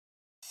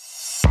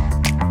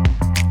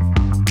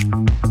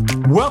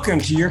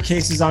Welcome to Your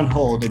Cases on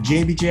Hold, a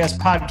JBJS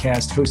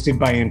podcast hosted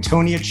by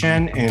Antonia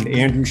Chen and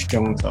Andrew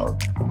Schoenfeld.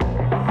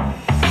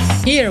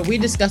 Here, we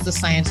discuss the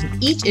science in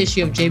each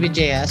issue of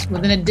JBJS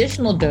with an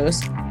additional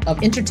dose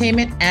of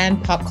entertainment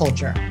and pop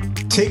culture.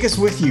 Take us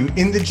with you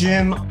in the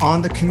gym,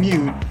 on the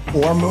commute,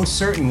 or most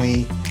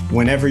certainly,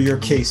 whenever your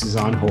case is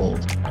on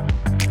hold.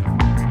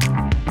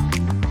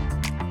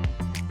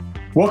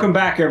 Welcome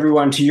back,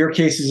 everyone, to Your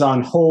Cases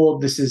on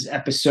Hold. This is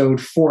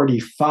episode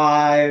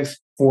 45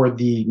 for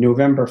the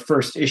November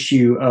 1st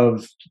issue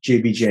of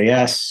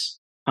JBJS.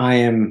 I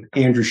am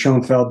Andrew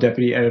Schoenfeld,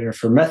 Deputy Editor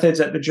for Methods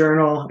at the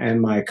Journal,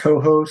 and my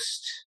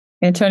co-host,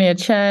 Antonia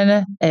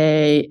Chen,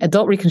 a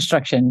Adult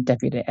Reconstruction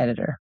Deputy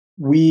Editor.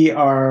 We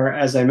are,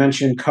 as I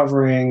mentioned,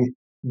 covering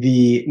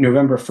the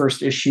November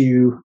 1st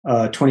issue,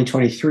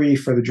 2023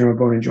 for the Journal of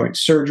Bone and Joint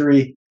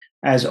Surgery.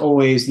 As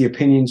always, the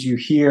opinions you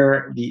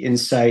hear, the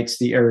insights,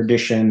 the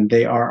erudition,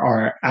 they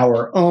are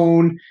our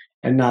own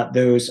and not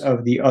those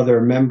of the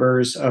other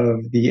members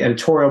of the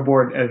editorial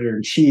board,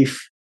 editor-in-chief,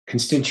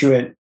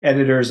 constituent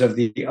editors of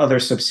the other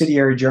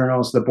subsidiary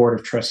journals, the board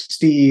of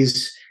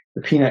trustees,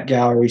 the peanut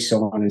gallery,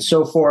 so on and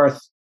so forth.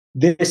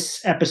 This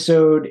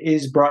episode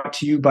is brought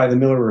to you by the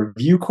Miller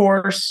Review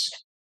course,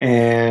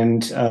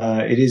 and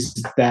it is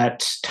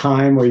that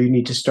time where you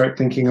need to start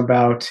thinking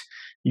about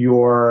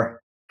your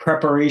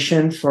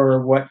preparation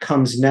for what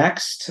comes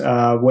next,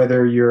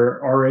 whether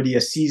you're already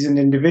a seasoned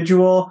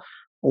individual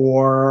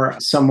or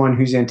someone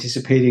who's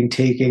anticipating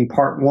taking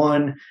part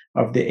one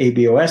of the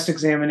ABOS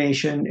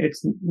examination.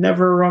 It's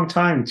never a wrong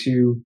time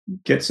to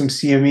get some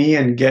CME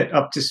and get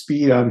up to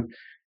speed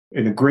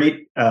in a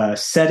great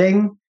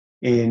setting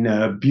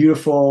in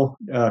beautiful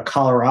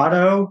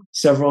Colorado,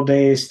 several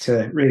days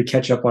to really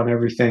catch up on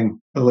everything,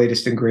 the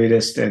latest and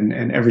greatest,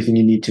 and everything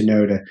you need to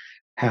know to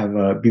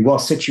have be well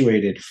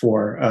situated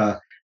for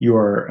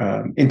your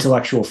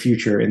intellectual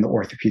future in the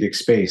orthopedic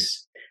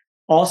space.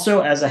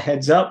 Also, as a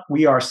heads up,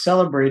 we are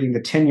celebrating the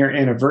 10-year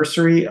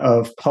anniversary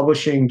of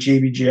publishing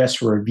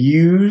JBJS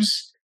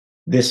Reviews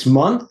this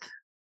month.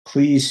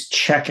 Please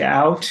check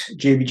out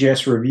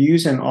JBJS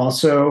Reviews. And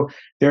also,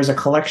 there's a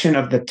collection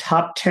of the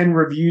top 10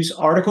 reviews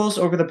articles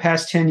over the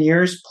past 10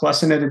 years,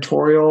 plus an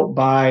editorial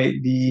by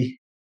the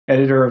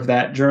editor of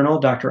that journal,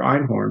 Dr.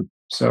 Einhorn.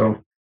 So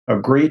a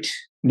great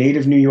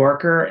native New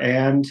Yorker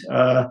and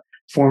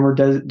former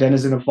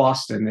denizen of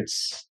Boston.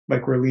 It's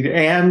like we're leading,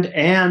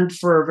 and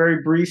for a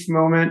very brief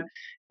moment,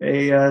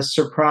 a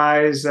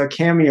surprise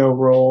cameo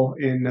role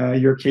in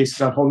Your Cases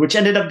on Hold, which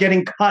ended up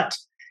getting cut.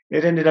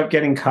 It ended up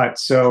getting cut,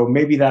 so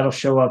maybe that'll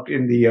show up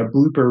in the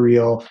blooper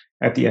reel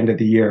at the end of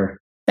the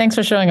year. Thanks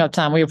for showing up,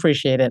 Tom. We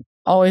appreciate it.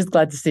 Always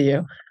glad to see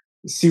you.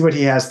 See what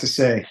he has to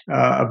say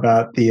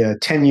about the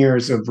 10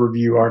 years of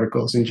review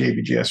articles in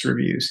JBJS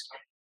Reviews.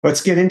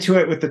 Let's get into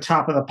it with the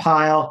top of the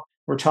pile.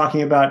 We're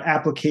talking about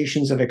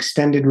applications of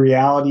extended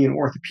reality in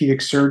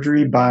orthopedic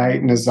surgery by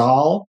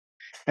Nazal,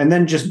 and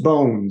then just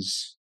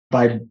bones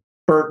by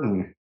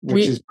Burton,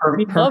 which is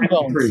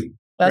permanently free.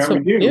 That's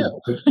what we do.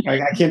 I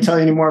can't tell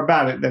you any more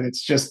about it than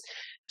it's just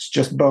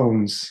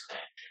bones.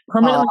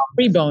 Permanently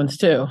free bones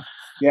too.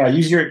 Yeah,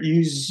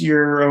 use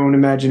your own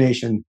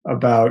imagination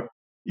about,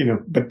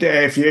 but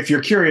if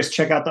you're curious,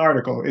 check out the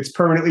article. It's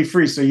permanently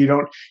free, so you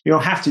don't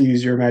have to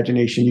use your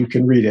imagination. You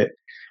can read it.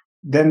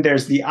 Then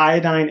there's The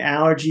Iodine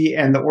Allergy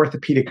and the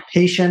Orthopedic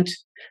Patient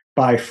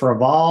by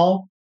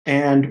Femoral.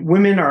 And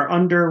Women Are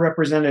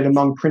Underrepresented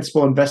Among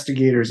Principal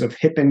Investigators of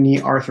Hip and Knee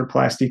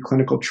Arthroplasty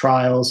Clinical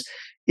Trials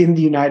in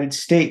the United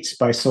States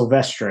by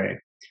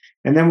Silvestre.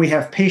 And then we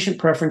have Patient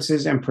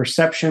Preferences and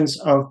Perceptions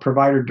of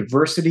Provider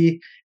Diversity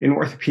in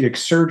Orthopedic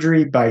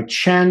Surgery by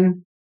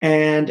Chen,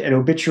 and an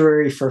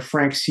obituary for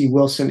Frank C.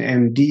 Wilson,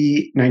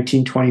 MD,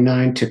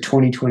 1929 to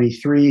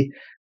 2023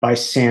 by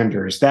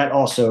Sanders. That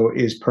also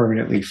is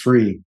permanently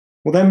free.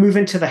 We'll then move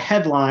into the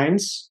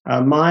headlines.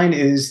 Mine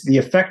is The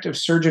Effect of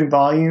Surgeon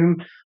Volume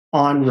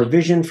on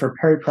Revision for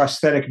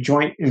Periprosthetic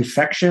Joint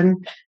Infection,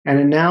 an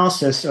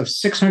analysis of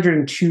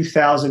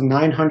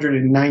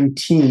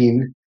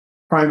 602,919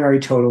 primary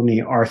total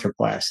knee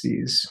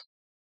arthroplasties.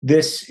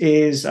 This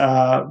is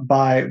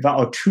by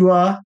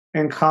Vaotua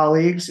and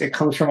colleagues. It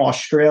comes from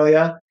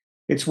Australia.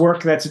 It's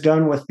work that's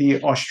done with the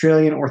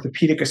Australian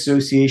Orthopedic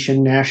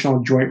Association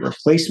National Joint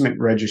Replacement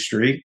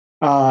Registry.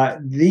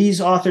 These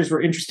authors were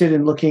interested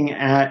in looking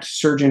at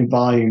surgeon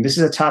volume. This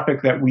is a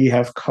topic that we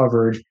have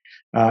covered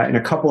in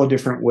a couple of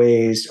different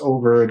ways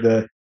over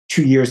the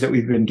 2 years that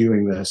we've been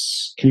doing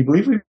this. Can you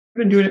believe we've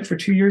been doing it for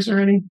 2 years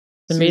already?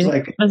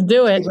 Amazing. Let's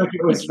do it. Like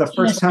it was the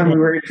first time we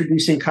were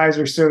introducing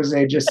Kaiser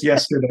Soze just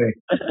yesterday.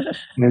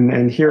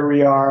 and here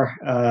we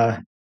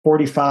are,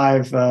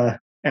 45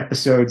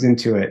 episodes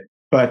into it.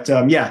 But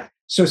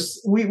so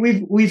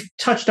we've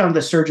touched on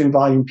the surgeon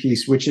volume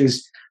piece, which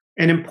is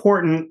an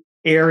important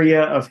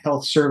area of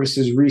health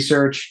services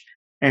research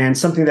and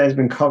something that has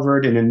been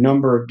covered in a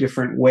number of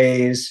different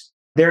ways.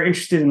 They're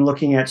interested in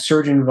looking at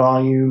surgeon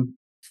volume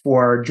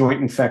for joint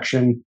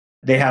infection.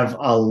 They have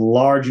a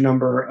large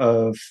number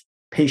of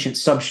patient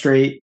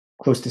substrate,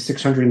 close to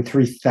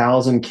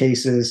 603,000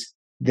 cases.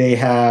 They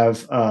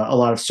have a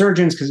lot of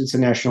surgeons because it's a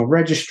national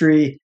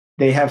registry.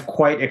 They have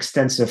quite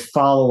extensive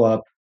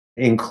follow-up,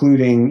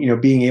 including,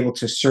 being able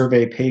to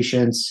survey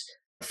patients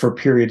for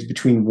periods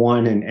between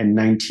 1 and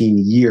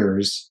 19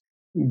 years.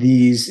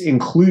 These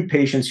include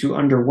patients who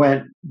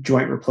underwent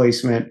joint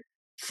replacement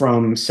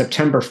from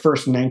September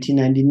 1st,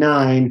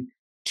 1999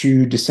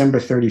 to December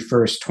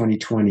 31st,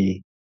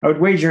 2020. I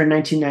would wager in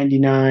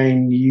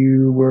 1999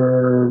 you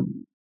were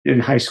in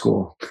high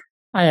school.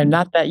 I am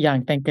not that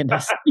young, thank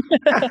goodness.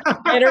 I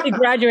had already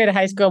graduated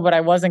high school, but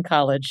I was in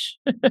college.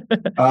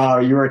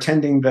 You were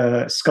attending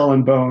the Skull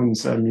and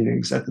Bones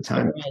meetings at the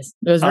time.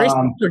 It was very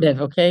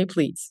secretive, okay,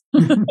 please.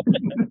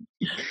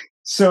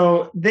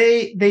 So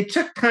they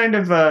took kind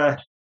of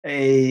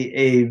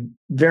a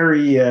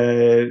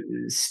very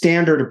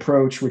standard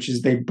approach, which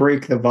is they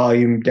break the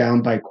volume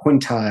down by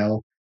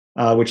quintile,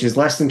 which is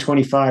less than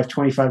 25,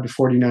 25 to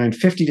 49,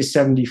 50 to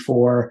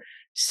 74,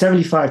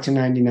 75 to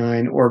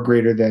 99, or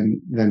greater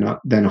than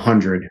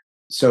 100.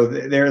 So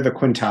they're the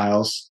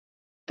quintiles.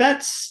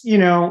 That's,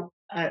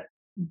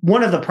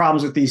 one of the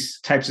problems with these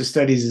types of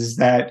studies is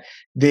that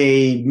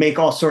they make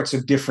all sorts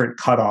of different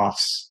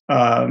cutoffs.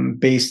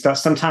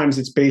 Sometimes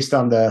it's based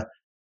on the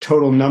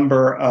total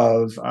number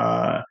of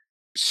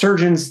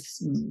surgeons,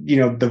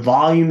 the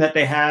volume that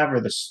they have,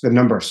 or the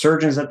number of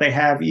surgeons that they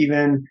have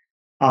even.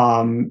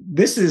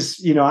 This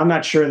is, I'm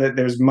not sure that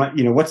there's much,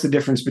 what's the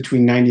difference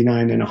between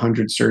 99 and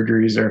 100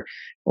 surgeries,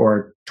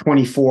 or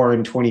 24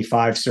 and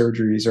 25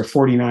 surgeries, or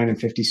 49 and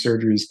 50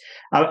 surgeries.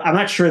 I'm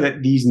not sure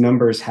that these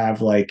numbers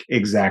have like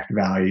exact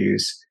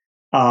values.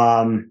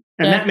 And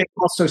that may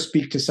also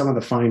speak to some of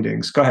the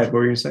findings. Go ahead. What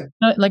were you going to say?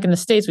 Like in the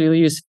States, we will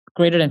use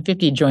greater than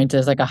 50 joints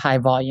as like a high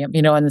volume,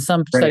 and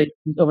some studies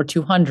over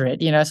 200,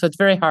 so it's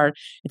very hard.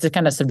 It's a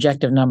kind of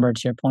subjective number,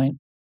 to your point.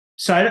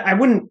 So I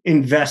wouldn't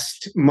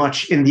invest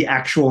much in the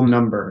actual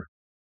number.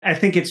 I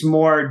think it's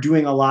more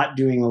doing a lot,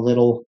 doing a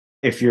little.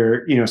 If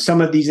you're, some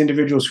of these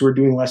individuals who are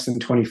doing less than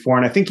 24,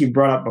 and I think you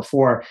brought up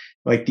before,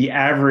 like the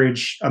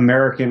average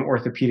American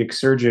orthopedic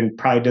surgeon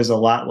probably does a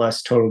lot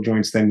less total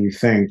joints than you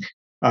think.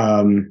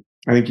 I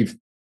think you've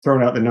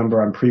thrown out the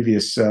number on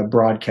previous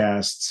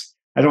broadcasts.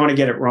 I don't want to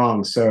get it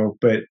wrong.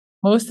 But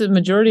the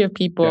majority of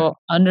people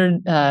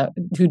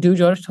who do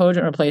total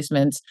joint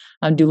replacements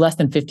do less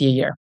than 50 a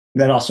year.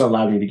 That also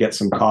allowed me to get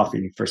some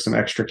coffee for some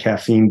extra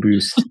caffeine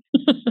boost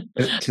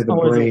to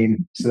the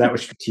brain. So that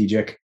was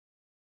strategic.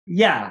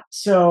 Yeah.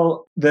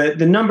 So the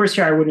numbers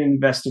here, I wouldn't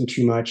invest in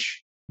too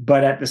much,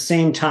 but at the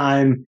same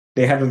time,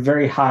 they have a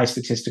very high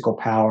statistical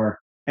power,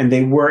 and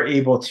they were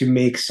able to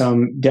make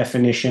some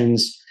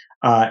definitions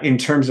in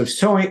terms of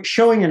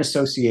showing an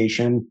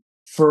association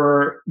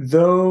for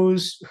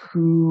those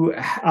who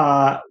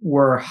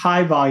were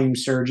high volume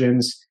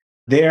surgeons.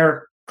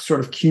 Their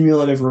sort of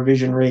cumulative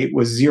revision rate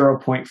was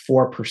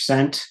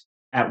 0.4%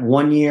 at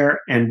 1 year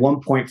and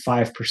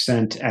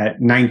 1.5%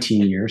 at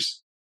 19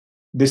 years.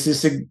 This is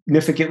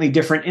significantly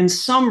different in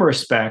some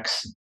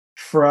respects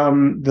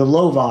from the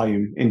low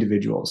volume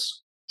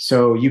individuals.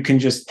 So you can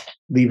just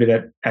leave it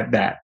at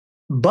that.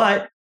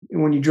 But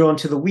when you drill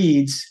into the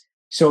weeds,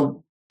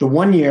 so the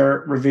 1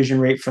 year revision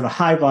rate for the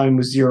high volume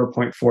was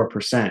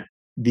 0.4%.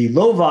 The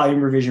low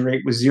volume revision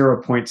rate was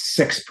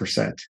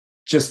 0.6%.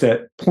 Just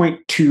a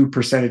 0.2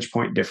 percentage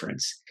point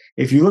difference.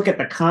 If you look at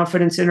the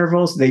confidence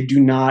intervals, they do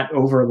not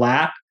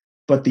overlap,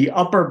 but the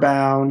upper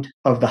bound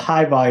of the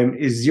high volume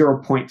is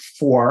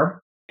 0.4,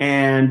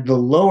 and the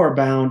lower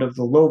bound of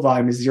the low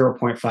volume is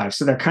 0.5.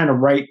 So they're kind of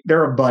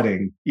they're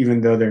abutting,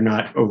 even though they're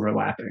not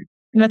overlapping.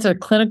 And that's a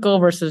clinical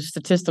versus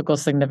statistical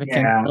significance.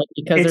 Yeah,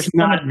 because it's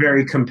not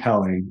very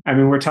compelling. I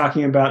mean, we're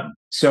talking about,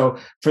 so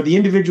for the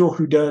individual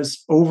who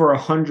does over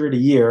 100 a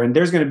year, and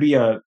there's going to be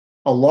a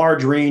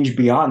large range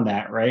beyond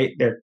that, right?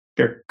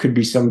 There could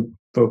be some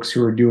folks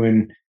who are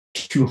doing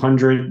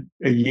 200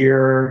 a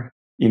year,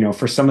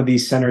 for some of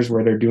these centers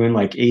where they're doing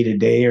like 8 a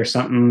day or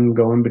something,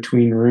 going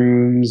between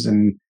rooms,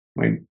 and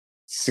like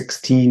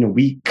 16 a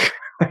week.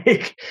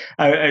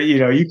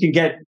 You can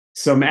get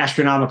some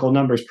astronomical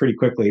numbers pretty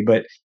quickly,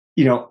 but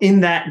in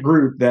that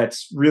group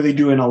that's really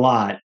doing a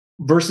lot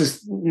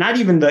versus not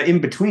even the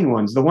in-between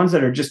ones, the ones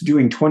that are just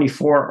doing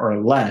 24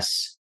 or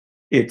less,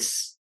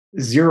 it's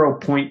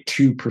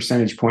 0.2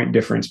 percentage point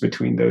difference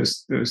between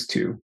those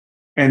two.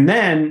 And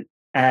then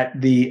at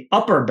the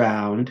upper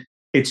bound,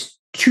 it's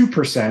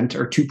 2%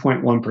 or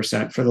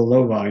 2.1% for the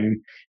low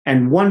volume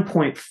and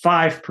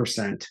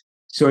 1.5%.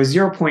 So a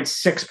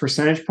 0.6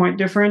 percentage point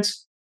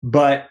difference,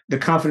 but the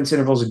confidence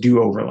intervals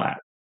do overlap.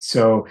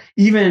 So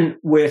even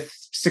with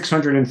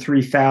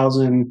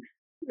 603,000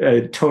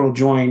 total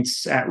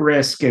joints at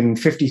risk and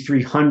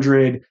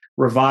 5,300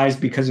 revised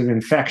because of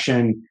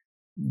infection,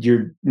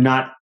 you're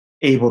not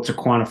able to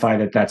quantify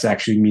that that's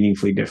actually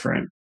meaningfully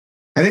different.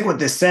 I think what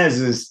this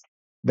says is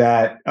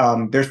that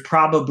there's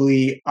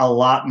probably a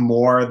lot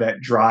more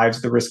that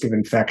drives the risk of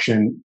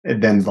infection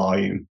than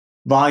volume.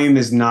 Volume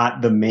is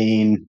not the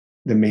main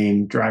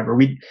main driver.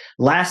 We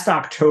last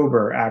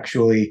October,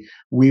 actually,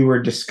 we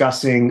were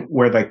discussing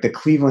where like the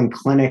Cleveland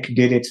Clinic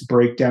did its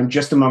breakdown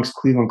just amongst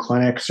Cleveland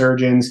Clinic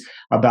surgeons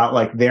about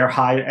like their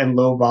high and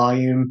low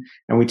volume.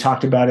 And we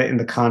talked about it in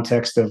the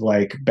context of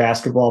like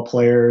basketball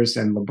players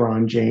and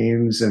LeBron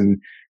James, and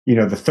the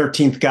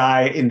 13th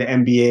guy in the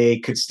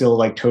NBA could still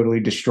like totally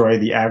destroy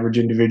the average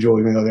individual,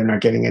 even though they're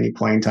not getting any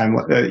playing time,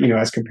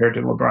 as compared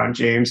to LeBron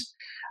James.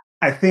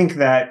 I think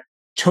that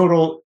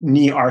total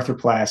knee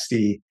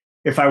arthroplasty,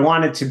 if I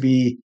wanted to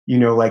be,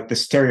 like the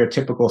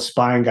stereotypical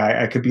spine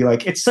guy, I could be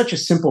like, it's such a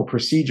simple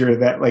procedure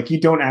that like you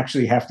don't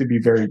actually have to be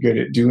very good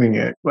at doing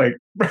it. Like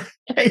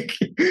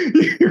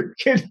you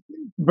can,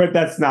 but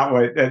that's not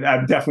what,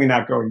 I'm definitely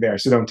not going there.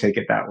 So don't take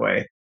it that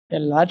way.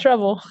 In a lot of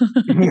trouble.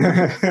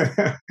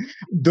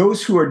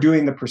 Those who are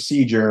doing the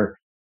procedure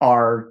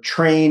are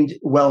trained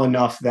well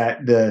enough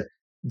that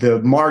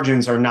the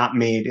margins are not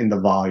made in the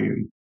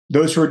volume.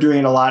 Those who are doing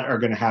it a lot are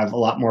going to have a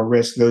lot more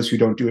risk. Those who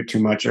don't do it too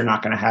much are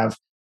not going to have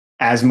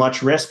as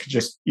much risk.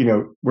 Just,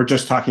 we're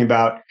just talking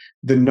about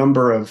the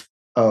number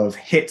of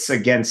hits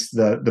against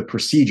the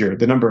procedure,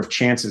 the number of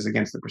chances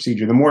against the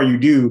procedure. The more you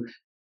do,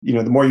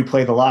 the more you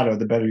play the lotto,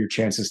 the better your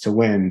chances to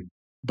win.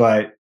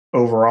 But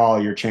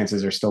overall, your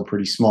chances are still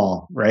pretty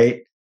small,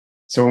 right?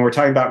 So when we're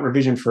talking about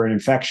revision for an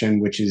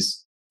infection, which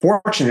is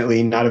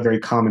fortunately not a very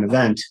common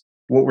event,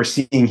 what we're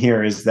seeing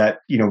here is that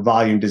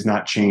volume does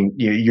not change.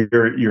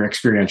 Your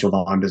experiential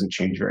volume doesn't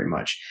change very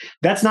much.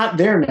 That's not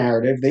their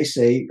narrative. They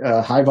say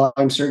high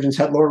volume surgeons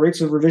had lower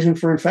rates of revision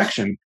for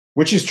infection,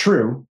 which is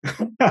true.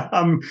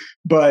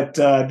 But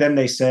then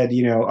they said,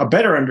 a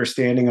better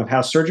understanding of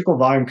how surgical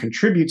volume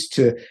contributes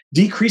to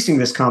decreasing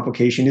this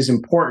complication is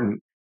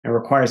important and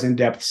requires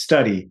in-depth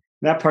study.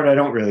 That part I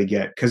don't really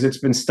get because it's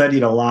been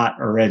studied a lot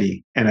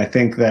already, and I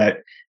think that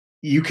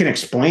you can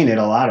explain it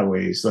a lot of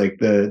ways. Like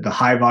the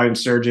high volume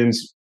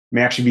surgeons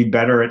may actually be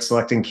better at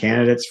selecting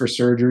candidates for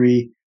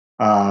surgery.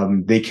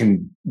 They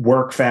can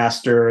work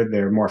faster.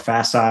 They're more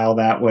facile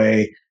that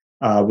way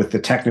with the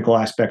technical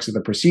aspects of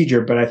the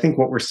procedure. But I think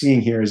what we're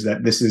seeing here is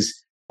that this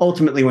is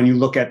ultimately, when you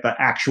look at the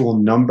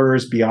actual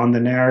numbers beyond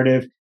the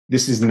narrative,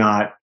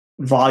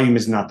 volume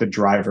is not the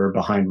driver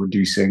behind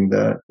reducing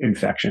the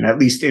infection, at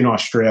least in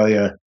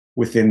Australia,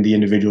 within the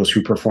individuals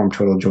who perform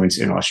total joints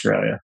in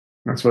Australia.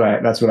 That's what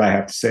I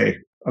have to say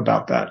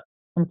about that.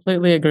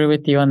 Completely agree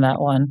with you on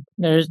that one.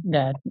 There's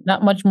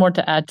not much more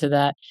to add to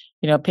that.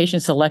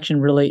 Patient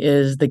selection really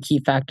is the key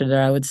factor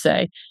there, I would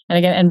say. And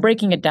again, and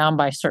breaking it down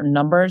by certain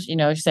numbers,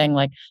 saying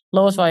like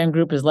lowest volume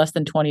group is less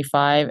than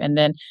 25. And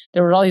then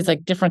there were all these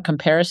like different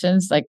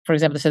comparisons. Like, for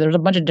example, they said there was a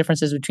bunch of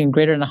differences between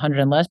greater than 100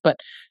 and less, but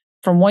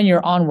from 1 year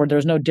onward,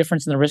 there's no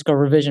difference in the risk of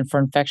revision for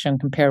infection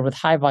compared with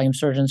high volume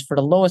surgeons for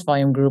the lowest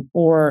volume group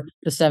or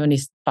the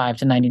 75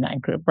 to 99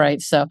 group,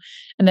 right? So,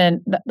 and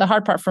then the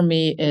hard part for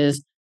me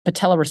is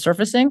patella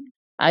resurfacing.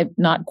 I'm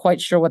not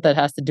quite sure what that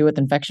has to do with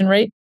infection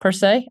rate per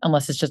se,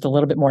 unless it's just a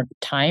little bit more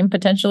time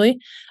potentially.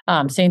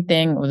 Same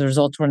thing with the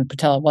results when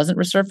patella wasn't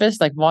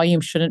resurfaced. Like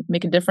volume shouldn't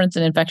make a difference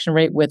in infection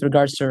rate with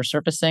regards to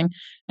resurfacing,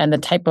 and the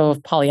type of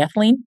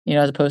polyethylene,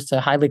 as opposed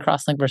to highly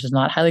cross-linked versus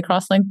not highly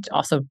cross-linked,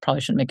 also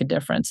probably shouldn't make a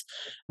difference.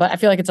 But I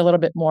feel like it's a little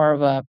bit more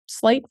of a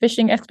slight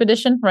fishing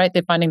expedition, right?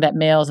 They're finding that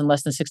males and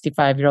less than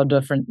 65-year-old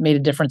made a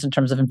difference in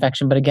terms of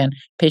infection, but again,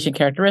 patient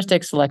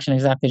characteristics, selection,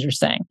 exactly as you're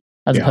saying,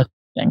 as opposed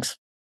to things.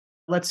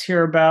 Let's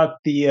hear about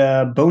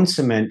the bone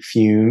cement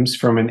fumes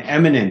from an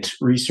eminent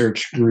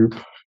research group,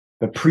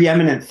 the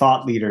preeminent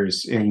thought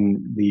leaders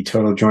in the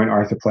total joint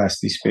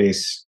arthroplasty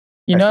space.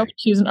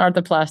 Choose an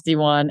arthroplasty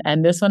one,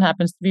 and this one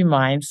happens to be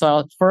mine.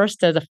 So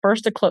first, as a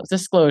first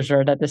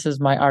disclosure, that this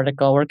is my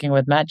article working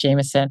with Matt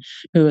Jameson,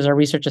 who is our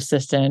research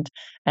assistant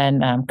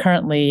and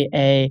currently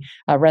a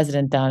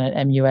resident down at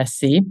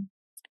MUSC.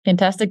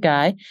 Fantastic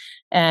guy.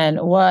 And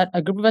what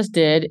a group of us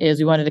did is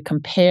we wanted to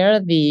compare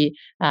the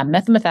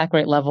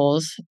methylmethacrate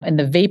levels and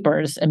the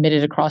vapors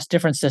emitted across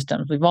different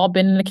systems. We've all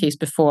been in a case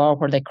before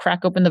where they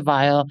crack open the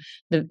vial,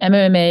 the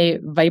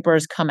MMA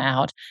vapors come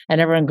out, and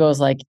everyone goes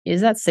like,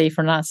 is that safe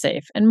or not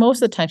safe? And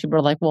most of the time people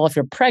are like, well, if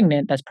you're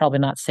pregnant, that's probably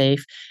not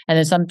safe. And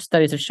then some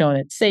studies have shown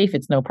it's safe,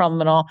 it's no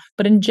problem at all.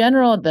 But in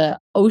general, the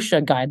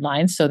OSHA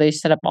guidelines, so they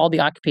set up all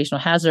the occupational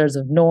hazards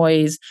of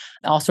noise,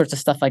 all sorts of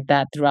stuff like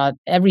that throughout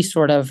every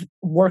sort of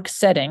work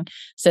setting,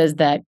 says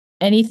that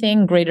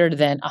anything greater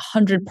than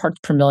 100 parts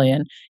per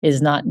million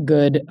is not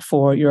good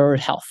for your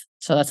health.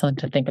 So that's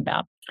something to think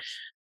about.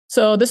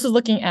 So this is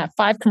looking at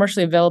 5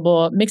 commercially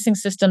available mixing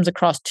systems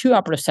across 2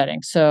 operative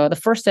settings. So the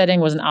first setting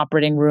was an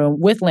operating room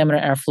with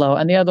laminar airflow,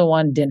 and the other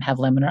one didn't have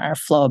laminar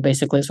airflow.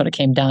 Basically, is what it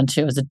came down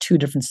to, is the 2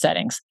 different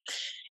settings.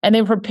 And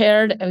they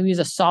prepared, we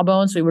used a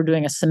sawbone. So we were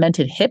doing a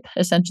cemented hip,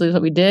 essentially is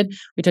what we did.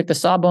 We took the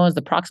sawbones,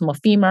 the proximal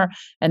femur,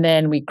 and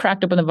then we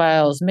cracked open the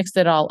vials, mixed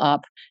it all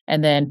up,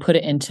 and then put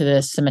it into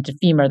this cemented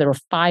femur. There were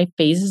 5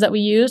 phases that we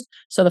used.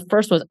 So the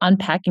first was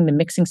unpacking the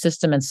mixing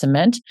system and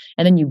cement.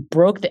 And then you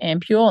broke the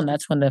ampule, and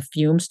that's when the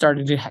fumes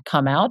started to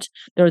come out.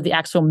 There was the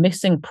actual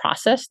mixing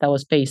process. That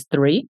was phase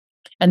 3.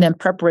 And then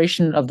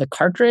preparation of the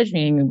cartridge,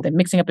 meaning the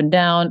mixing up and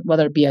down,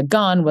 whether it be a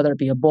gun, whether it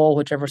be a bowl,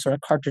 whichever sort of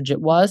cartridge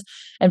it was.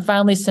 And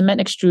finally, cement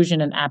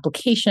extrusion and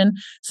application.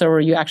 So where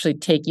you actually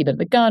take either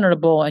the gun or the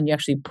bowl and you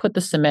actually put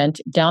the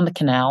cement down the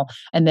canal,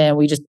 and then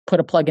we just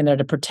put a plug in there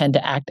to pretend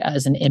to act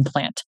as an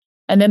implant.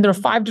 And then there are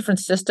 5 different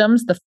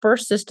systems. The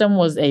first system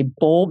was a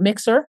bowl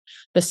mixer.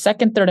 The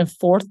second, third, and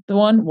fourth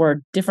one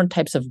were different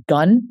types of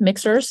gun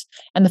mixers.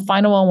 And the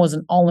final one was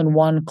an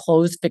all-in-one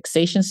closed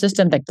fixation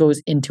system that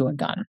goes into a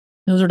gun.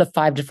 Those are the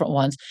 5 different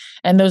ones.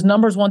 And those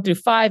numbers 1 through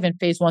 5 and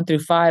phase 1 through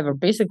 5 are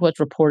basically what's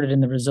reported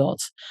in the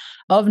results.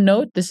 Of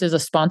note, this is a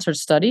sponsored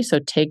study, so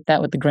take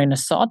that with a grain of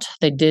salt.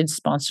 They did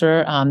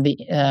sponsor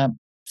the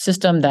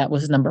system that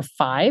was number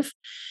 5.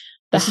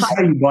 This is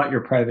how you bought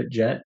your private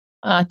jet?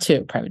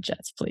 2 private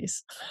jets,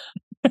 please.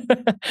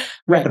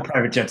 Right. The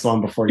private jets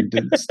long before you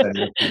did the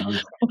study.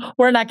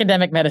 We're in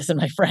academic medicine,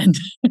 my friend.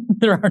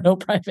 There are no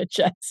private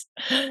jets.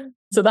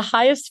 So the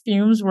highest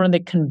fumes were in the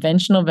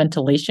conventional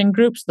ventilation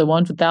groups. The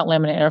ones without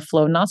laminar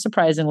airflow, not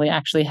surprisingly,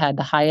 actually had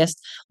the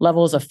highest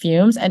levels of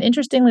fumes. And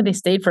interestingly, they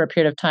stayed for a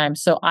period of time.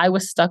 So I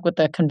was stuck with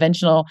the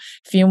conventional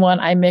fume one.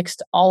 I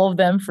mixed all of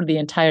them for the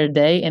entire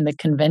day in the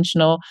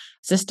conventional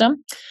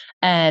system.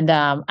 And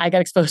I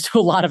got exposed to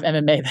a lot of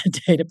MMA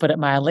that day, to put it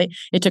mildly.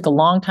 It took a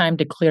long time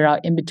to clear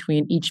out in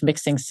between each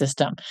mixing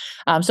system.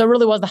 So it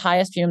really was the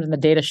highest fumes, and the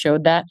data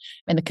showed that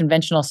in the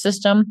conventional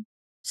system.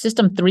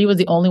 System 3 was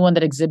the only one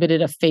that exhibited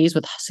a phase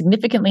with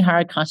significantly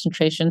higher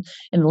concentration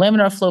in the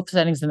laminar flow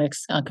settings than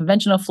the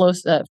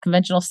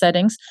conventional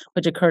settings,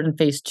 which occurred in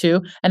phase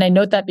 2. And I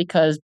note that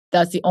because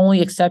that's the only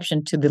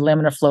exception to the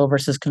laminar flow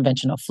versus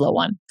conventional flow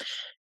one.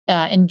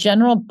 In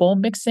general, bowl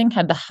mixing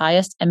had the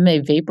highest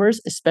MMA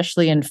vapors,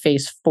 especially in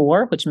phase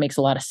 4, which makes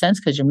a lot of sense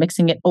because you're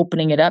mixing it,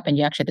 opening it up, and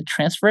you actually have to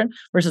transfer it,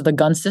 versus the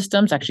gun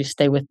systems actually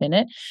stay within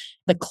it.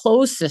 The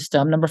closed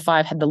system, number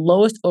 5, had the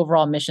lowest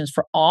overall emissions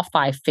for all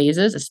 5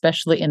 phases,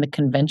 especially in the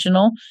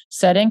conventional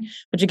setting,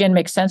 which again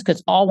makes sense because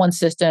it's all one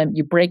system.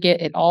 You break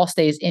it, it all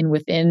stays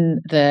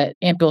within the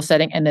ampule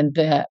setting, and then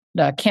the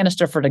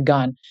canister for the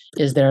gun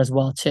is there as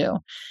well too.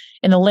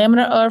 In the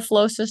laminar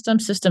airflow system,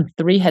 system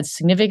 3 had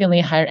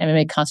significantly higher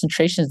MMA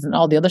concentrations than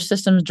all the other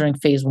systems during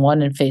phase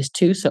 1 and phase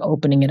 2, so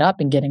opening it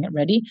up and getting it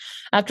ready.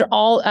 After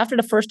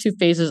the first 2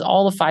 phases,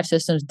 all the 5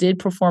 systems did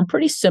perform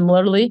pretty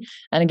similarly,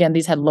 and again,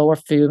 these had lower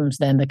fumes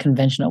than the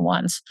conventional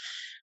ones.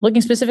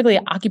 Looking specifically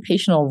at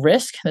occupational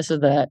risk, this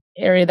is the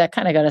area that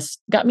kind of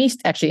got me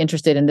actually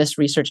interested in this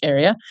research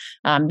area,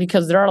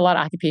 because there are a lot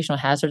of occupational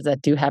hazards that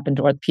do happen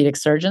to orthopedic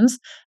surgeons.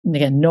 And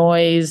again,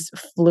 noise,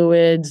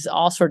 fluids,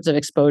 all sorts of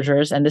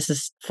exposures, and this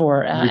is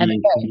for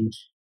MMA.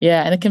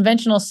 Yeah, in the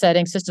conventional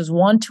setting, systems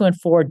 1, 2, and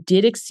 4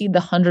 did exceed the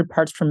 100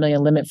 parts per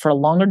million limit for a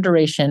longer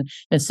duration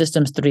than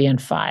systems 3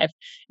 and 5.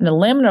 In the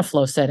laminar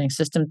flow setting,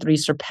 system 3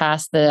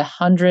 surpassed the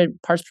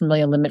 100 parts per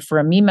million limit for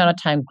a mean amount of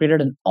time greater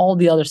than all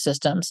the other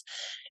systems.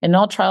 In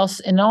all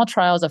trials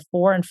of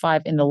 4 and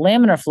 5 in the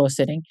laminar flow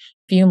setting,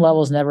 fume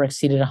levels never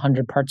exceeded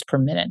 100 parts per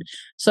minute.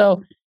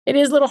 So it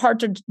is a little hard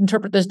to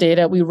interpret this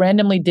data. We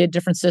randomly did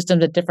different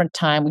systems at different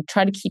time. We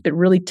try to keep it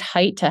really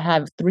tight to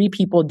have 3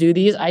 people do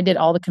these. I did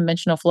all the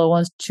conventional flow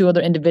ones. 2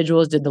 other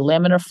individuals did the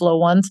laminar flow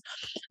ones.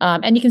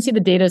 And you can see the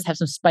data have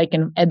some spike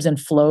in ebbs and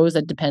flows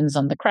that depends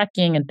on the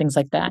cracking and things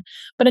like that.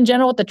 But in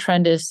general, what the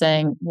trend is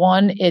saying,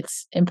 1,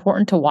 it's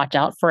important to watch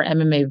out for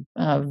MMA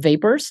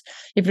vapors.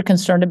 If you're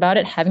concerned about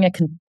it, having a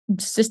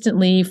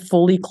consistently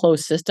fully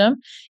closed system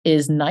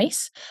is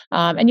nice.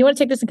 And you want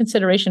to take this in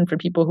consideration for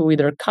people who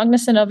either are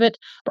cognizant of it,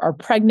 are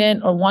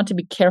pregnant, or want to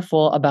be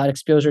careful about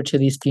exposure to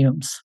these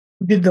fumes.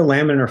 Who did the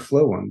laminar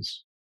flow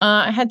ones?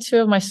 I had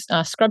 2 of my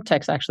scrub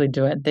techs actually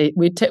do it.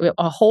 We took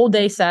a whole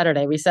day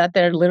Saturday. We sat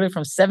there literally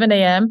from 7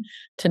 a.m.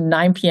 to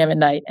 9 p.m. at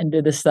night and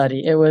did the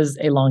study. It was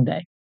a long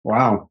day.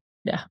 Wow.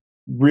 Yeah.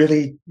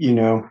 Really,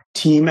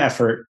 team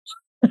effort.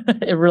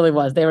 It really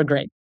was. They were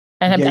great.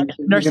 And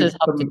nurses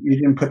helped. You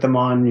didn't put them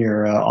on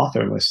your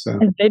author list, though.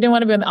 They didn't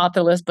want to be on the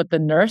author list, but the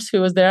nurse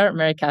who was there,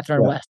 Mary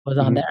Catherine West, was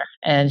on there,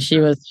 and she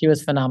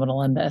was phenomenal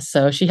on this.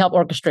 So she helped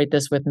orchestrate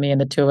this with me, and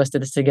the 2 of us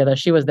did this together.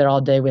 She was there all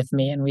day with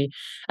me,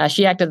 and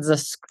she acted as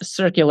a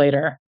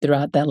circulator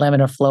throughout that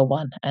laminar flow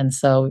one, and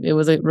so it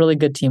was a really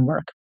good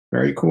teamwork.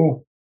 Very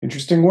cool,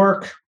 interesting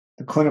work.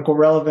 The clinical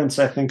relevance,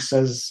 I think,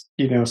 says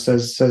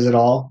it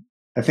all.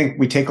 I think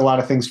we take a lot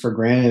of things for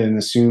granted and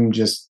assume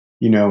just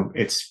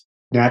it's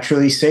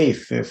naturally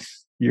safe if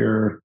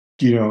you're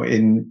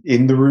in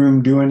the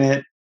room doing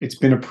it. It's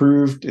been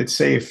approved, it's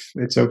safe,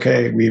 it's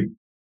okay.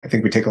 I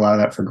think we take a lot of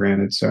that for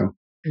granted, so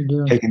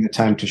taking the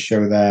time to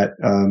show that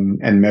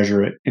and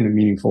measure it in a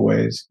meaningful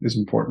way is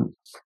important.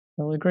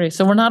 I agree.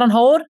 So we're not on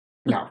hold?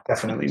 No,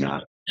 definitely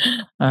not.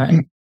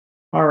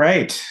 All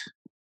right,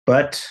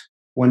 but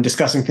when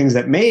discussing things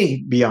that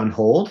may be on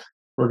hold,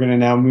 we're going to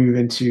now move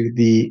into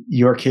the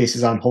Your Case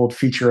is on Hold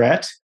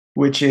featurette,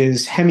 which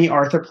is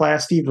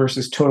hemiarthroplasty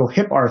versus total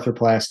hip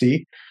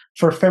arthroplasty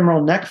for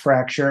femoral neck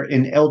fracture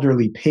in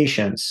elderly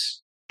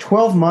patients.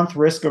 12-month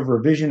risk of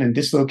revision and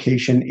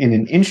dislocation in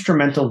an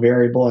instrumental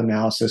variable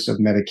analysis of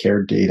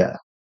Medicare data.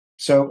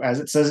 So, as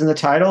it says in the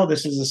title,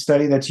 this is a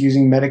study that's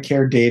using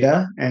Medicare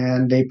data,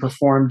 and they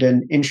performed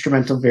an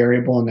instrumental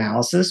variable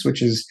analysis,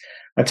 which is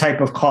a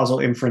type of causal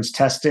inference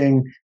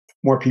testing.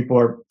 More people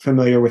are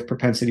familiar with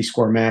propensity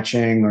score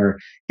matching or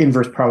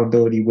inverse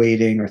probability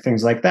weighting or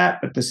things like that,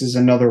 but this is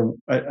another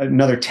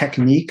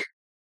technique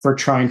for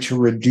trying to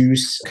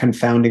reduce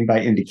confounding by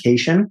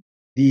indication.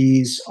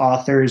 These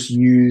authors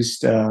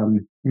used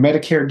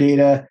Medicare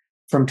data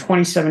from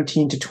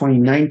 2017 to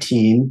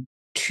 2019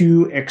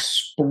 to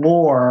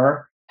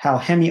explore how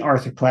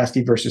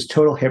hemiarthroplasty versus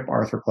total hip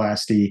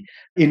arthroplasty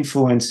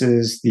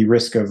influences the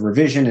risk of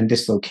revision and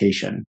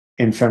dislocation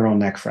in femoral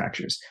neck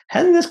fractures.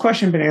 Hasn't this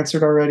question been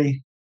answered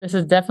already? This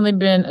has definitely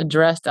been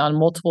addressed on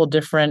multiple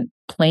different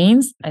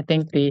planes. I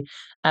think the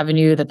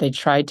avenue that they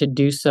tried to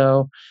do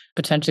so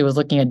potentially was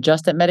looking at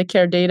just at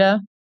Medicare data.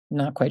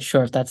 Not quite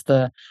sure if that's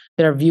their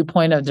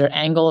viewpoint of their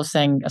angle of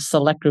saying a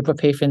select group of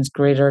patients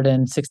greater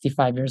than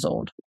 65 years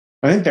old.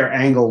 I think their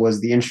angle was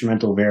the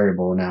instrumental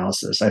variable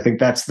analysis. I think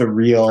that's the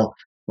real,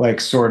 like,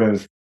 sort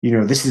of,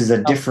 this is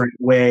a different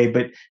way,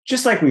 but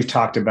just like we've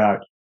talked about,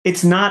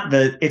 it's not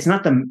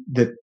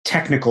the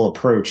technical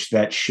approach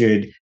that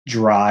should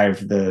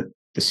drive the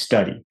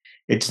study.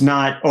 It's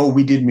not, oh,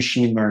 we did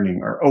machine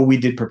learning, or oh, we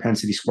did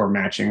propensity score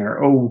matching,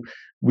 or oh,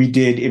 we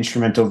did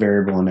instrumental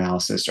variable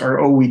analysis, or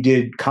oh, we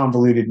did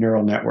convoluted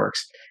neural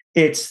networks.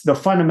 It's the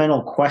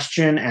fundamental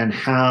question and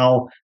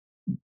how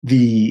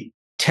the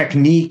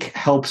technique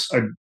helps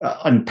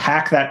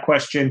unpack that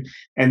question,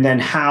 and then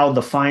how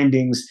the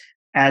findings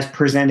as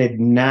presented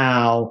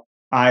now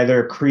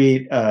either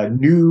create a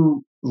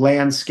new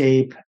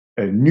landscape,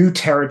 a new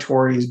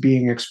territory is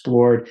being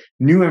explored,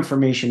 new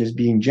information is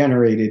being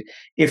generated.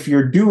 If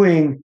you're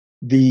doing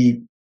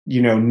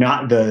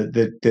not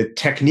the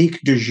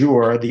technique du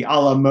jour, the a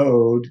la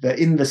mode, the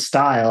in the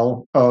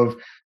style of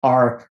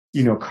our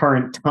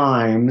current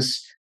times,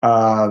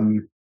 to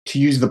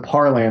use the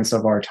parlance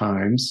of our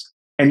times,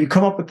 and you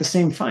come up with the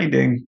same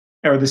finding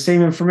or the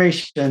same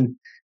information,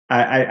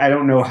 I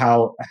don't know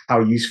how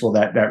useful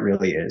that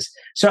really is.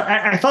 So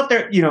I thought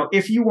that,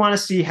 if you want to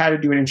see how to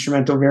do an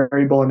instrumental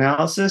variable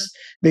analysis,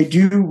 they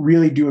do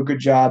really do a good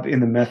job in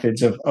the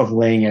methods of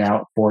laying it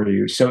out for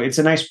you. So it's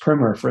a nice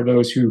primer for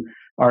those who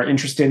are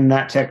interested in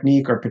that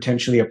technique or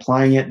potentially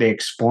applying it. They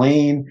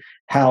explain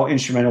how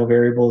instrumental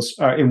variables,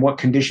 in what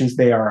conditions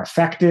they are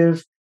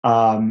effective.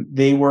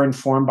 They were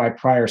informed by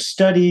prior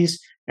studies,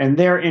 and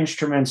their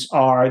instruments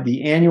are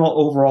the annual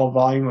overall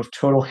volume of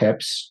total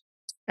hips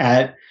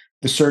at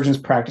the surgeon's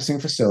practicing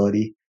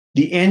facility,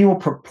 the annual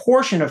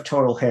proportion of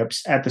total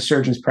hips at the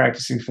surgeon's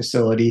practicing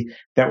facility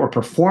that were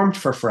performed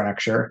for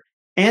fracture,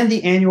 and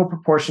the annual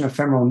proportion of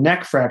femoral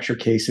neck fracture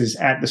cases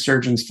at the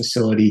surgeon's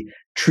facility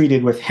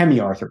treated with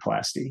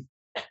hemiarthroplasty.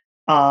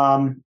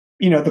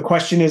 The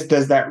question is,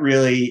 does that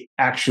really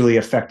actually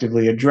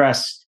effectively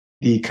address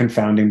the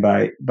confounding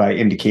by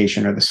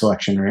indication, or the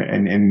selection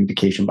and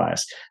indication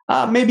bias?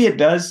 Maybe it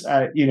does.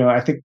 I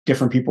think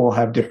different people will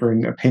have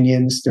differing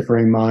opinions,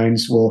 differing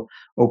minds will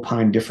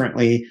opine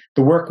differently.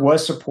 The work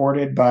was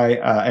supported by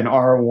an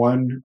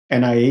R01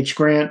 NIH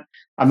grant.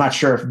 I'm not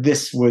sure if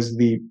this was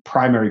the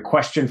primary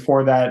question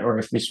for that, or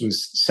if this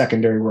was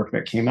secondary work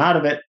that came out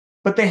of it.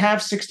 But they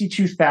have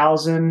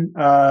 62,000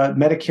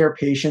 Medicare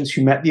patients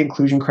who met the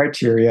inclusion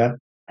criteria.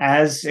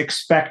 As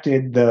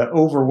expected, the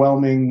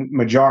overwhelming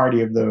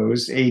majority of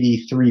those,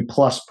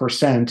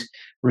 83+%,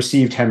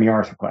 received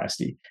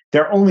hemiarthroplasty.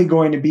 There are only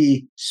going to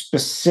be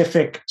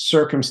specific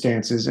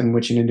circumstances in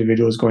which an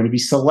individual is going to be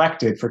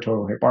selected for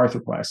total hip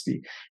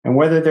arthroplasty. And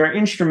whether their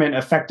instrument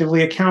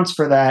effectively accounts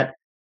for that,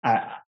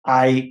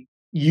 I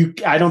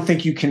don't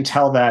think you can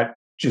tell that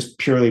just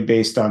purely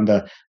based on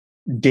the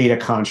data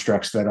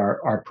constructs that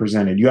are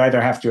presented. You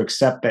either have to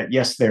accept that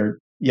yes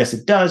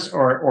it does,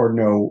 or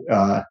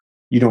no,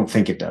 you don't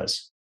think it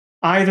does.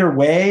 Either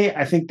way,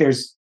 I think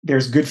there's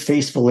good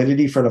face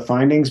validity for the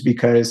findings,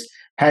 because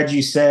had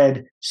you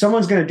said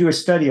someone's going to do a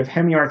study of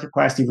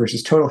hemiarthroplasty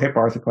versus total hip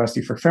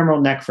arthroplasty for femoral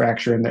neck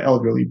fracture in the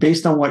elderly,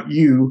 based on what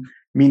you,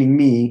 meaning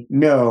me,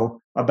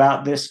 know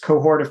about this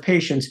cohort of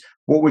patients,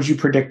 what would you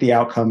predict the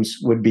outcomes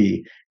would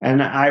be?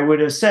 And I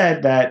would have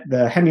said that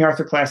the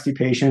hemiarthroplasty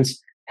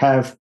patients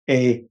have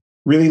a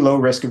really low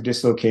risk of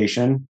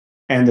dislocation,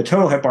 and the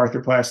total hip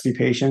arthroplasty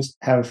patients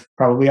have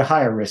probably a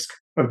higher risk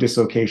of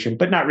dislocation,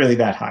 but not really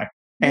that high.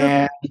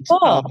 And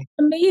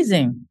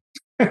amazing.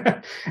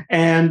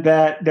 And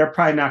that there are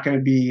probably not going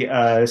to be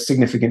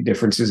significant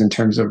differences in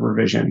terms of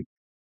revision,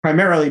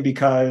 primarily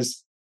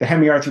because the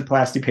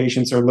hemiarthroplasty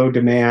patients are low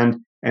demand,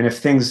 and if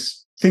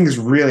things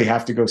really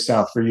have to go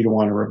south for you to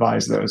want to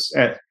revise those,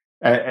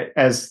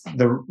 as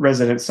the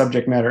resident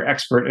subject matter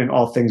expert in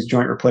all things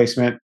joint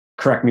replacement,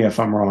 correct me if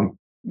I'm wrong.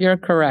 You're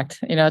correct.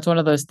 It's one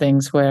of those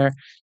things where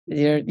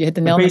you hit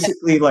the nail.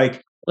 Basically,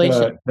 like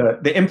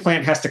the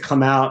implant has to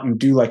come out and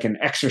do like an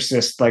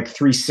exorcist, like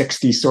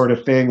 360 sort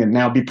of thing, and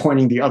now be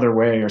pointing the other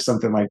way or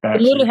something like that.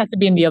 It literally has to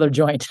be in the other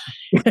joint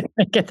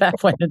at that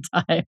point in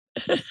time.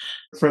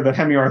 For the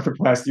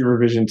hemiarthroplasty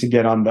revision to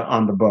get on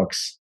the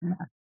books. Yeah.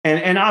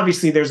 And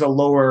obviously there's a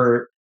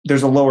lower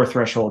there's a lower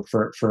threshold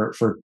for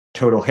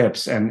total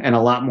hips, and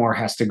a lot more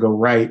has to go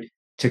right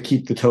to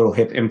keep the total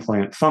hip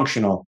implant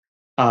functional.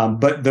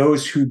 But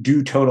those who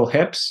do total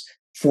hips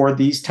for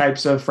these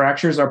types of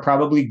fractures are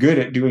probably good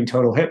at doing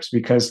total hips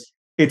because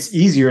it's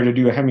easier to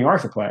do a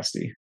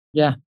hemiarthroplasty.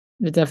 Yeah,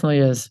 it definitely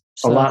is.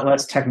 A lot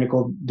less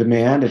technical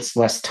demand. It's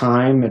less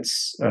time.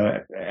 It's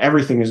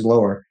everything is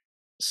lower.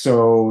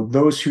 So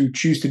those who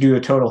choose to do a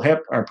total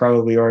hip are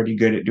probably already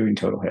good at doing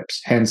total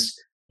hips. Hence,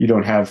 you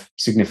don't have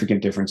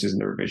significant differences in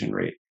the revision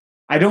rate.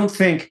 I don't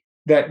think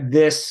that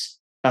this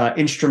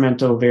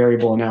instrumental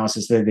variable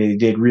analysis that they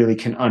did really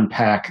can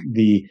unpack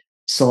the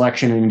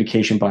selection and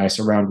indication bias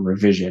around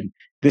revision.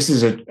 This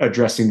is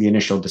addressing the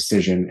initial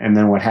decision, and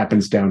then what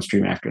happens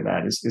downstream after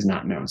that is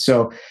not known.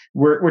 So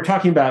we're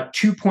talking about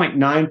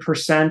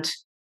 2.9%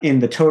 in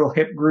the total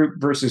hip group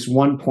versus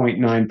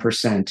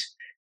 1.9%.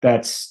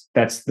 That's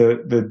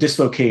the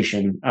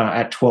dislocation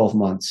at 12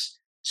 months.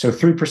 So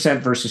 3%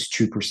 versus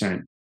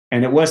 2%.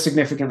 And it was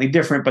significantly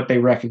different, but they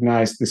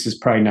recognized this is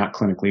probably not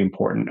clinically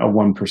important, a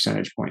 1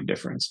 percentage point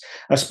difference,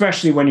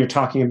 especially when you're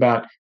talking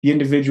about the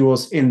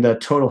individuals in the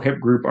total hip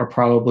group are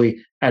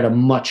probably at a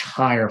much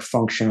higher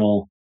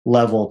functional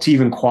level to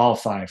even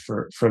qualify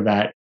for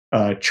that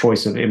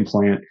choice of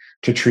implant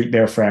to treat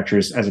their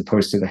fractures as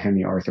opposed to the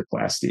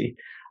hemiarthroplasty.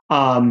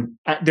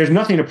 There's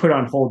nothing to put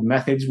on hold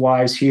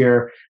methods-wise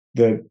here.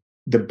 The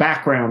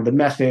background, the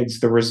methods,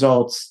 the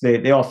results,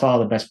 they all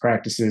follow the best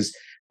practices.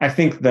 I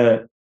think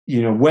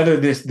whether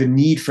the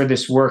need for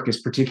this work is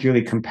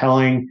particularly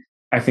compelling,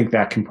 I think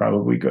that can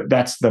probably go.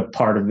 That's the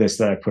part of this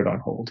that I put on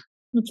hold.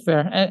 That's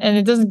fair. And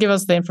it doesn't give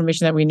us the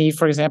information that we need.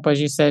 For example, as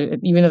you said,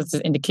 even if it's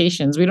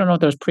indications, we don't know if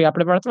there's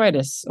preoperative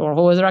arthritis or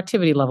what was their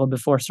activity level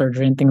before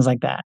surgery and things like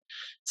that.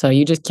 So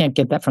you just can't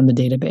get that from the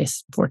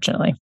database,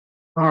 fortunately.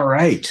 All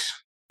right.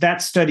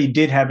 That study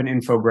did have an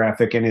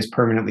infographic and is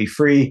permanently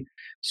free.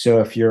 So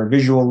if you're a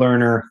visual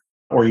learner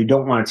or you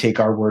don't want to take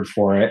our word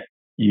for it,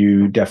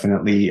 you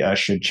definitely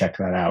should check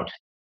that out.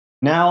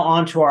 Now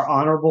on to our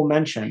honorable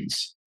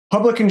mentions.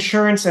 Public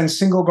insurance and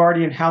single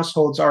guardian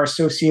households are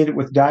associated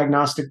with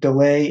diagnostic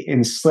delay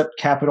in slipped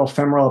capital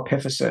femoral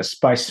epiphysis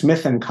by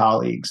Smith and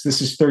colleagues.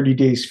 This is 30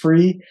 days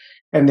free,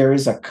 and there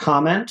is a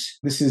comment.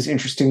 This is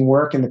interesting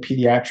work in the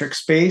pediatric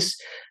space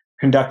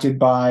conducted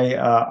by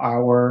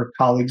our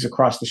colleagues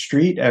across the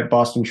street at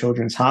Boston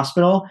Children's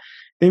Hospital.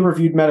 They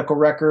reviewed medical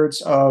records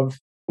of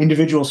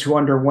individuals who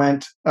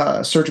underwent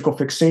surgical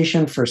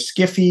fixation for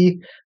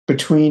SCFE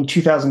between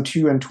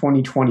 2002 and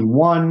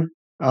 2021.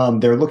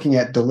 They're looking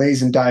at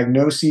delays in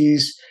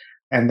diagnoses,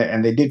 and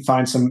they did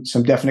find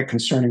some definite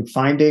concerning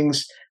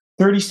findings.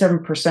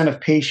 37% of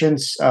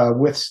patients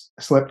with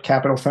slipped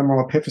capital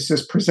femoral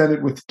epiphysis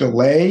presented with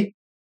delay,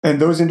 and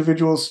those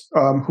individuals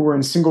who were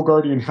in single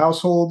guardian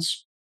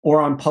households or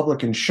on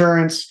public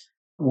insurance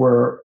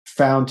were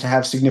found to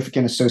have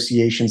significant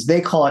associations.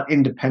 They call it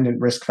independent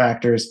risk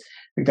factors.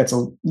 I think that's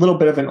a little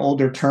bit of an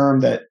older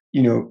term that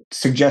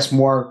suggests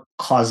more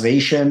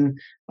causation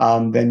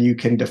than you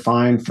can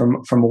define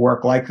from a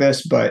work like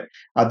this, but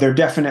they're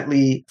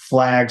definitely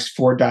flags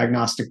for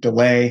diagnostic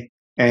delay,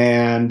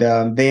 and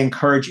they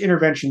encourage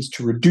interventions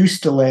to reduce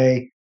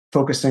delay,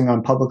 focusing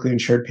on publicly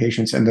insured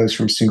patients and those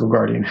from single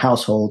guardian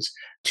households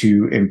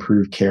to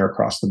improve care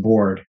across the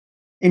board.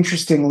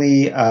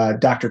 Interestingly,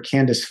 Dr.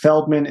 Candace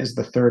Feldman is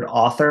the third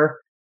author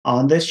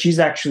on this. She's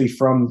actually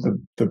from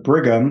the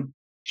Brigham.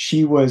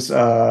 She was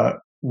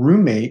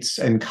roommates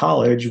in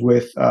college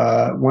with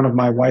one of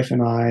my wife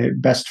and I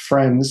best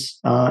friends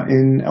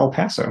in El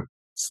Paso.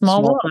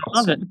 Small world. I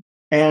love it.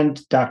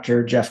 And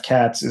Dr. Jeff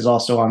Katz is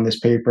also on this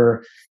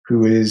paper,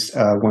 who is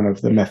one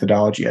of the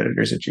methodology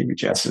editors at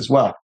JBJS as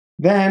well.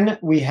 Then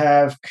we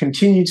have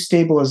continued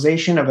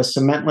stabilization of a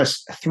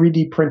cementless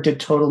 3D printed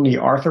total knee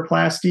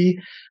arthroplasty,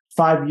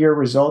 5-year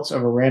results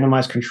of a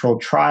randomized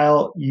controlled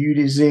trial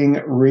using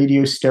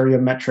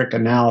radiostereometric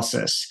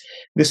analysis.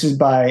 This is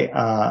by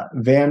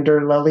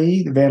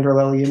Vanderlely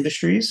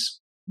Industries.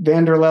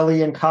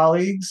 Vanderlely and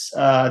colleagues.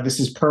 This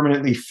is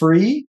permanently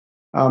free.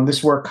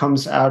 This work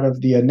comes out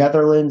of the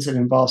Netherlands. It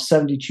involves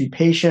 72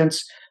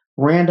 patients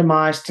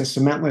randomized to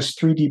cementless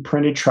 3D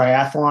printed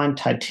triathlon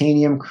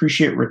titanium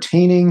cruciate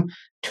retaining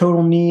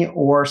total knee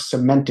or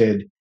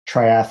cemented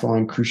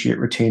triathlon cruciate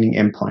retaining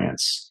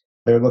implants.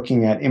 They're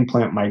looking at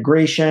implant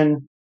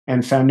migration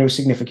and found no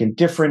significant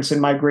difference in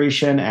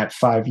migration at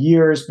 5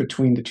 years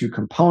between the two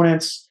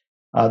components.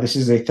 This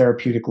is a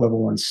therapeutic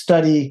level 1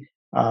 study.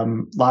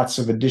 Lots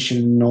of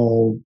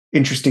additional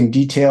interesting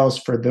details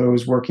for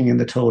those working in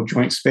the total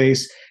joint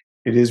space.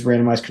 It is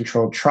randomized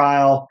controlled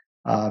trial.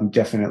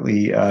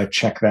 Definitely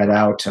check that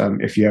out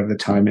if you have the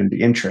time and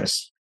the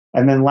interest.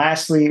 And then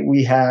lastly,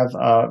 we have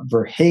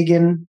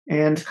Verhagen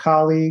and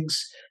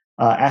colleagues,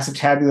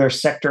 acetabular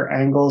sector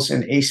angles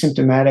in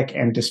asymptomatic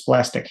and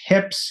dysplastic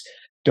hips,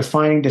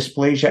 defining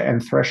dysplasia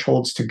and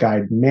thresholds to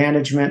guide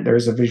management. There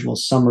is a visual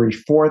summary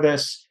for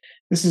this.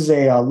 This is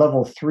a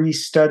level 3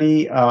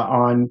 study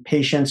on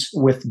patients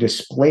with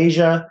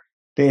dysplasia.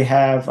 They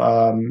have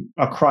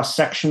a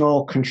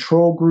cross-sectional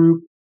control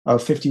group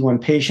of 51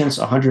 patients,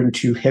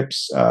 102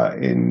 hips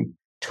in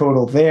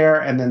total there,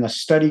 and then a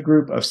study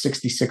group of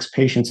 66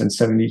 patients and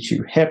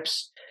 72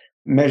 hips,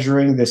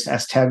 measuring this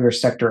acetabular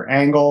sector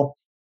angle,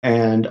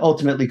 and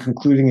ultimately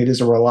concluding it is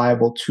a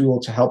reliable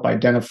tool to help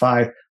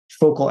identify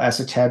focal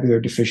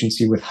acetabular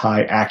deficiency with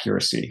high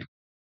accuracy.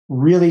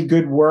 Really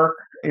good work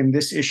in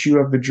this issue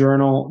of the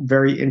journal,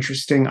 very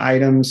interesting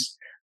items.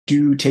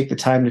 Do take the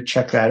time to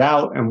check that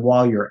out. And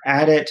while you're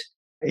at it,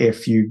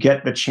 if you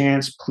get the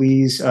chance,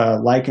 please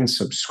like and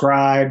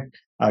subscribe,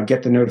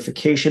 get the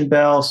notification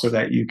bell so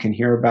that you can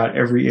hear about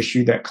every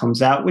issue that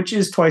comes out, which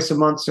is twice a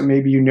month. So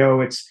maybe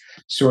it's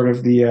sort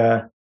of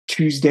the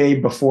Tuesday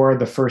before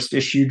the first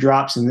issue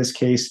drops. In this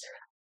case,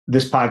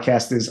 this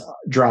podcast is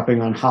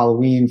dropping on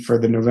Halloween for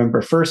the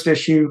November 1st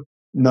issue.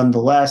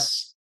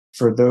 Nonetheless,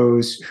 for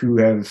those who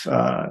have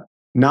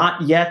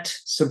not yet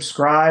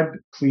subscribed,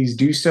 please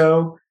do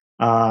so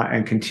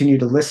and continue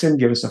to listen.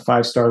 Give us a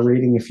 5-star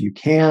rating if you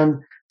can.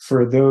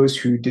 For those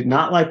who did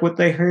not like what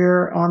they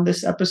hear on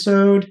this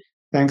episode,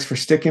 thanks for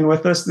sticking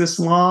with us this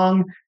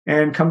long,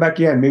 and come back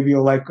again. Maybe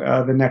you'll like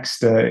the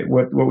next,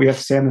 what we have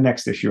to say on the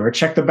next issue, or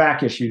check the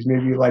back issues.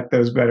 Maybe you like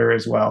those better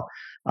as well.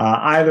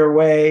 Either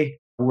way,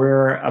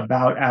 we're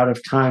about out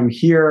of time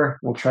here.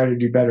 We'll try to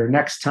do better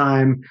next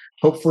time.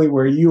 Hopefully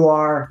where you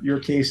are, your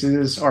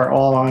cases are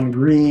all on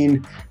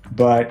green,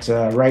 but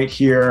right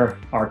here,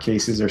 our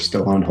cases are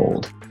still on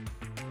hold.